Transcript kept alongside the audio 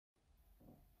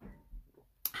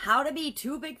How to be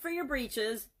too big for your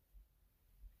breeches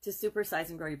to supersize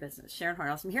and grow your business. Sharon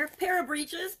Hornhouse from here. Pair of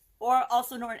breeches, or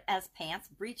also known as pants,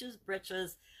 breeches,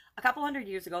 britches. A couple hundred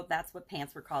years ago, that's what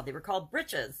pants were called. They were called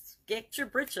britches. Get your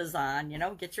britches on,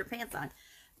 get your pants on.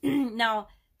 Now,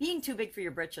 being too big for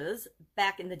your britches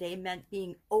back in the day meant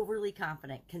being overly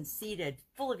confident, conceited,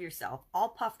 full of yourself, all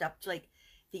puffed up, like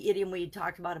the idiom we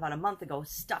talked about a month ago,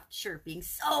 stuffed shirt, being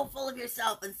so full of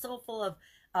yourself and so full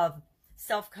of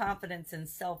self-confidence and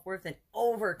self-worth and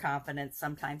overconfidence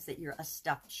sometimes that you're a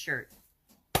stuffed shirt.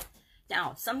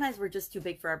 Now, sometimes we're just too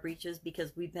big for our breeches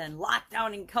because we've been locked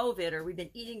down in COVID, or we've been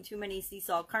eating too many sea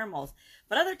salt caramels.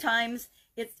 But other times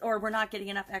or we're not getting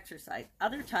enough exercise.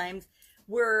 Other times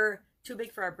we're too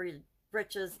big for our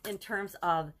breeches in terms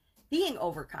of being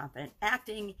overconfident,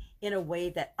 acting in a way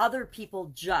that other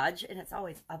people judge, and it's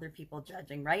always other people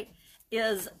judging, right?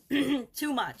 Is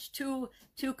too much, too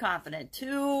confident,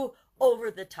 too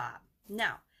over the top.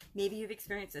 Now, maybe you've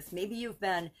experienced this. Maybe you've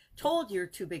been told you're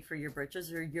too big for your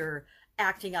britches, or you're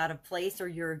acting out of place, or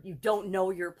you don't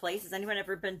know your place. Has anyone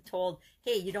ever been told,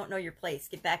 hey, you don't know your place,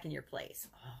 get back in your place?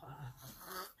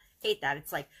 Hate that.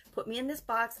 It's like, put me in this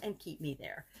box and keep me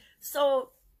there. So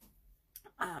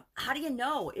how do you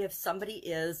know if somebody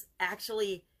is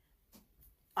actually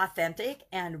authentic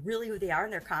and really who they are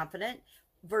and they're confident,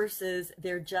 versus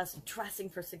they're just dressing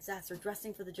for success, or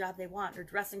dressing for the job they want, or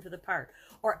dressing for the part,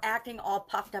 or acting all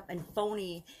puffed up and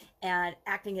phony and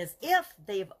acting as if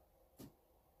they've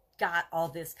got all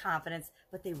this confidence,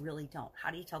 but they really don't? How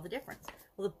do you tell the difference?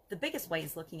 Well, the biggest way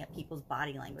is looking at people's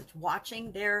body language,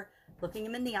 looking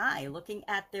them in the eye, looking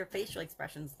at their facial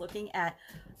expressions, looking at,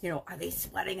 are they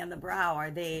sweating on the brow? Are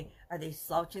they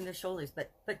slouching their shoulders?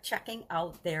 But checking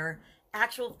out their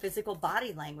actual physical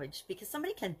body language, because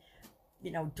somebody can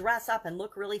dress up and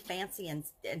look really fancy and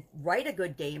write a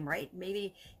good game, right?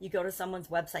 Maybe you go to someone's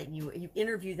website and you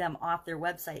interview them off their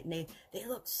website, and they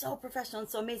look so professional and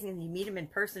so amazing, and you meet them in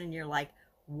person and you're like,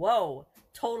 whoa,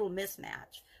 total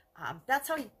mismatch. That's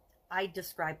how I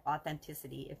describe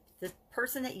authenticity. If the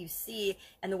person that you see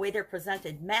and the way they're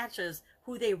presented matches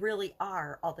who they really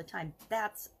are all the time,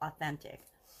 that's authentic.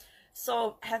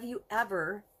 So have you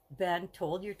ever been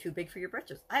told you're too big for your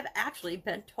britches? I've actually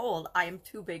been told I am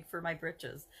too big for my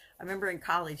britches. I remember in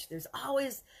college, there's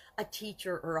always a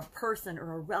teacher or a person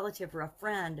or a relative or a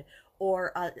friend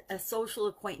or a social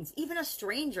acquaintance, even a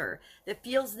stranger, that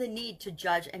feels the need to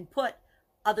judge and put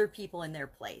other people in their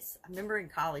place. I remember in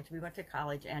college, we went to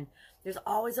college, and there's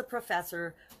always a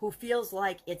professor who feels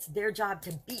like it's their job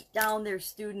to beat down their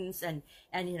students and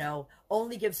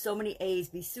only give so many A's,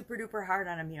 be super duper hard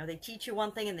on them. They teach you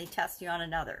one thing and they test you on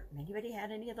another. Anybody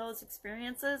had any of those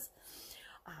experiences?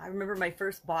 I remember my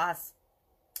first boss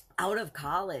out of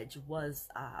college was,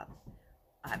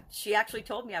 she actually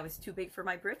told me I was too big for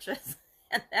my britches,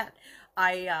 and that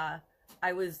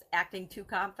I was acting too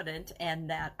confident, and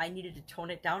that I needed to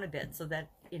tone it down a bit so that,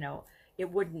 it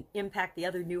wouldn't impact the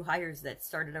other new hires that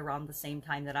started around the same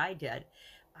time that I did.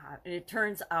 And it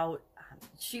turns out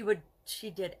she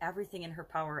did everything in her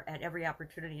power at every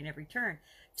opportunity and every turn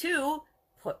to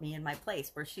put me in my place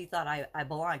where she thought I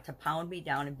belonged, to pound me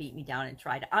down and beat me down and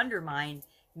try to undermine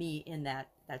me in that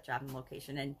job and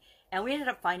location. And we ended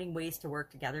up finding ways to work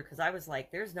together, because I was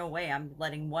like, there's no way I'm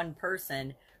letting one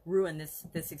person ruin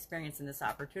this experience and this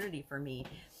opportunity for me.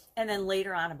 And then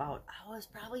later on, it was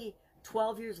probably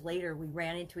 12 years later, we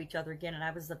ran into each other again, and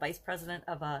I was the vice president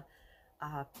of a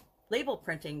label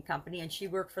printing company, and she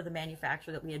worked for the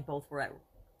manufacturer that we had both worked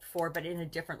for, but in a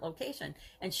different location.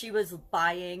 And she was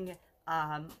buying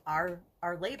our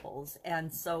labels,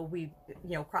 and so we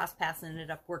crossed paths and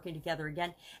ended up working together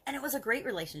again, and it was a great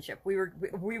relationship.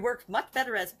 We worked much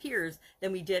better as peers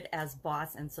than we did as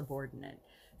boss and subordinate.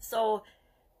 So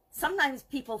sometimes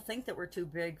people think that we're too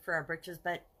big for our britches,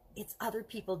 but it's other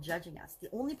people judging us. The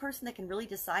only person that can really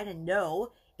decide and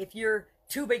know if you're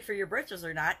too big for your britches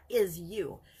or not is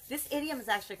you. This idiom is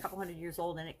actually a couple hundred years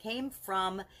old, and it came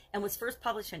from and was first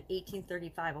published in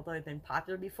 1835, although it had been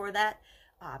popular before that.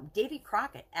 Davy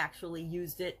Crockett actually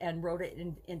used it and wrote it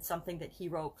in something that he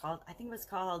wrote called, I think it was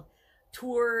called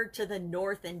Tour to the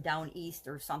North and Down East,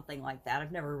 or something like that.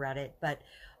 I've never read it, but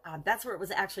that's where it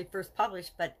was actually first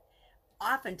published. But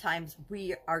oftentimes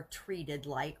we are treated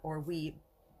like, or we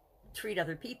treat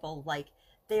other people like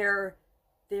they're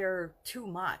too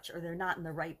much, or they're not in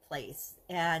the right place.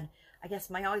 And I guess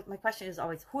my question is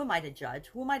always, who am I to judge?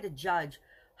 Who am I to judge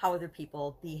how other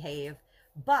people behave?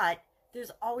 But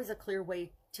there's always a clear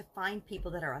way to find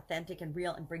people that are authentic and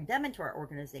real and bring them into our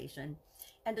organization,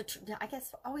 and to I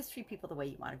guess always treat people the way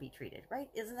you want to be treated, right?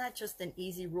 Isn't that just an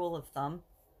easy rule of thumb?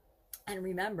 And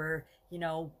remember,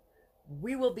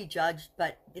 we will be judged,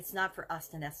 but it's not for us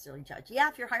to necessarily judge. Yeah,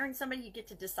 if you're hiring somebody, you get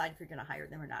to decide if you're going to hire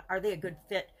them or not. Are they a good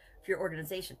fit for your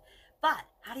organization? But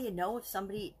how do you know if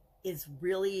somebody is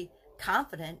really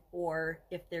confident or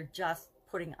if they're just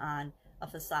putting on a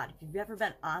facade? If you've ever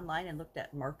been online and looked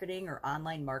at marketing or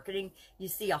online marketing, you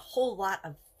see a whole lot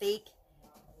of fake,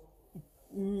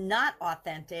 not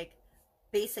authentic,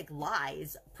 basic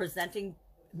lies presenting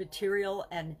material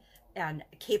and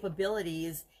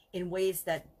capabilities in ways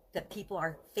that people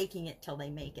are faking it till they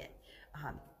make it.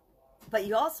 But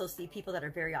you also see people that are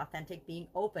very authentic, being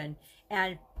open,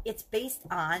 and it's based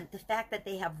on the fact that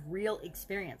they have real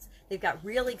experience. They've got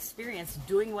real experience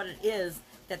doing what it is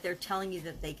that they're telling you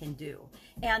that they can do.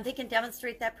 And they can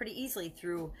demonstrate that pretty easily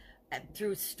through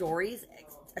stories,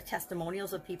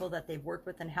 testimonials of people that they've worked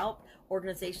with and helped,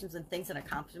 organizations and things and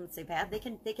accomplishments they've had. They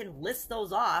can list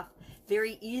those off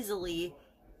very easily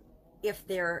if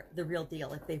they're the real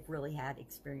deal, if they've really had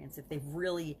experience, if they've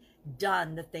really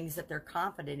done the things that they're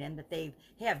confident in, that they've,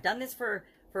 hey, I've done this for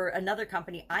another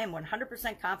company. I am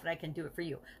 100% confident I can do it for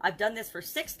you. I've done this for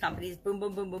 6 companies. Boom,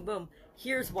 boom, boom, boom, boom.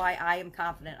 Here's why I am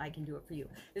confident I can do it for you.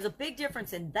 There's a big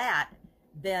difference in that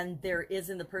than there is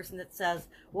in the person that says,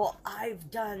 well,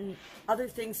 I've done other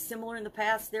things similar in the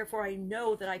past, therefore I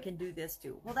know that I can do this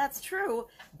too. Well, that's true,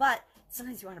 but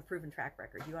sometimes you want a proven track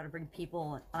record. You want to bring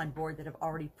people on board that have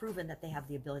already proven that they have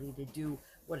the ability to do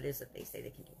what it is that they say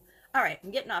they can do. All right,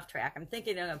 I'm getting off track. I'm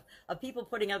thinking of people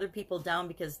putting other people down,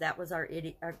 because that was our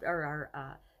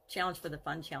challenge for the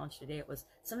fun challenge today. It was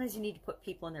sometimes you need to put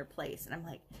people in their place. And I'm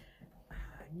like,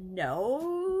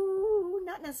 no,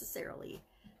 not necessarily.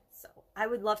 So I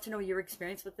would love to know your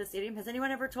experience with this idiom. Has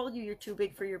anyone ever told you you're too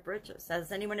big for your britches?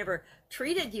 Has anyone ever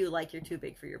treated you like you're too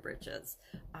big for your britches?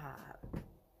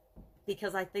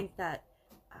 Because I think that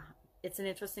it's an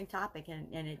interesting topic,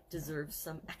 and it deserves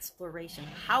some exploration.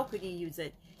 How could you use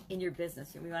it in your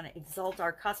business? We want to exalt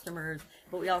our customers,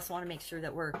 but we also want to make sure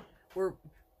that we're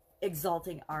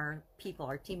exalting our people,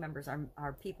 our team members,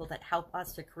 our people that help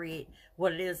us to create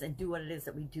what it is and do what it is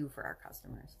that we do for our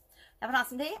customers. Have an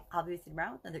awesome day. I'll be with you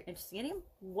tomorrow with another interesting idiom.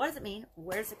 What does it mean?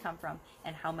 Where does it come from?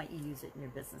 And how might you use it in your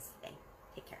business today?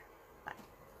 Take care.